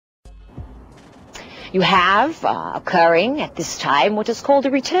You have occurring at this time what is called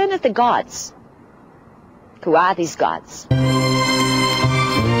the return of the gods. Who are these gods?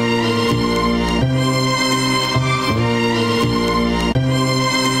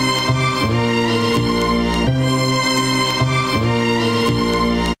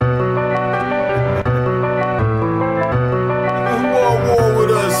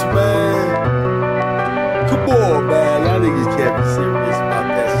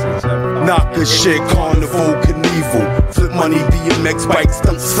 Knocker shit, carnival, Knievel. Flip money, BMX bikes,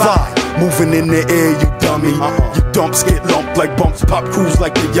 stunt slide. Moving in the air, you dummy. You dumps get lumped like bumps. Pop crews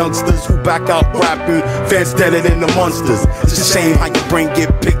like the youngsters who back out rapping. Fans deader than the monsters. It's a shame how your brain get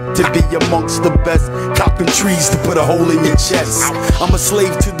picked to be amongst the best. Copping trees to put a hole in your chest. I'm a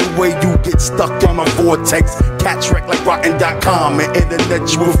slave to the way you get stuck in my vortex. Catch wreck like rotten.com and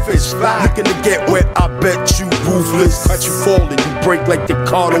internet you a fish. Looking to get wet, I bet you ruthless. Catch you falling, you break like your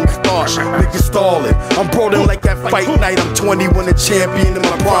car don't start. Niggas stalling, I'm brawling like that fight night. I'm 21 a champion in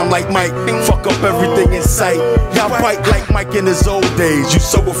my prime like Mike. Fuck up everything in sight. Y'all bite like Mike in his old days. You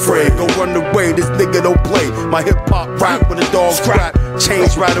so afraid, go run away, this nigga don't play. My hip hop rap with a dog scrap.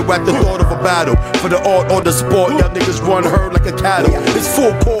 Change rattle at the thought of a battle. For the art or the sport, y'all niggas run herd like a cattle. It's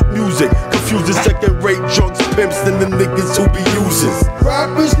full court music, confusing second rate drunks, pimps, and the niggas who be users.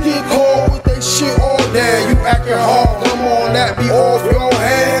 Rappers get caught with they shit all day. You acting hard, come on, that be off your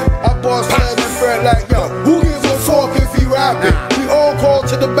hand. I bust head and friend like, yo, who gives a fuck if he rapping? We all call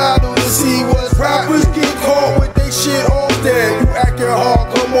to the battle to see what's rappers get caught with they shit all day. You acting hard,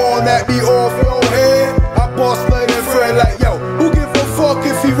 come on, that be off your hand. I bust head and friend like, yo, who gives a fuck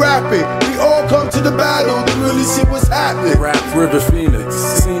if he rapping? We all come to the battle to really see what's happening. Rap River Phoenix,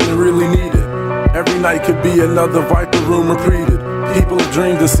 seem to really need it. Every night could be another Viper room repeated. People have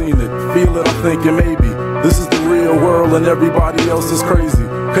dreamed and seen it, feel it, I'm thinking maybe this is the real world and everybody else is crazy.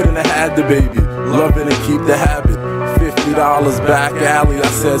 Couldn't have had the baby, love it and keep the habit. $50 back alley, I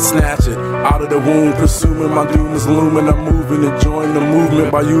said snatch it. Out of the womb, pursuing my doom is looming. I'm moving and join the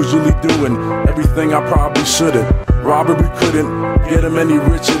movement by usually doing everything I probably shouldn't. Robbery couldn't get him any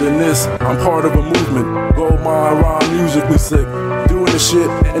richer than this. I'm part of a movement, goldmine rhyme musically sick. Doing the shit,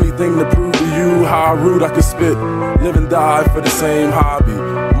 anything to prove to you how rude I can spit. Live and die for the same hobby.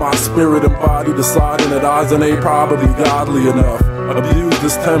 My spirit and body deciding that odds and ain't probably godly enough. Abuse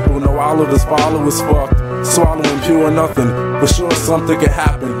this temple, know all of his followers fucked. Swallowing pure nothing, for sure something can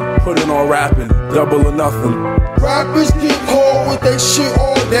happen. Putting on rapping, double or nothing. Rappers get caught with they shit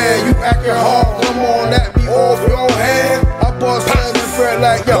all day. You acting hard, come on, that be off your hand. I bust head and friend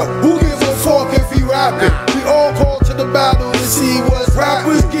like, yo, who gives a fuck if he rapping? We all call to the battle to see what's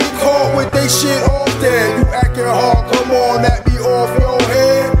rappers get caught with they shit all day. You acting hard, come on, that be off your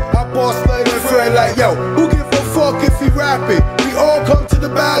hand. I bust head and friend like, yo, who gives a fuck if he rapping? We all come to the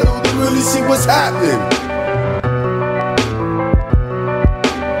battle to really see what's happening.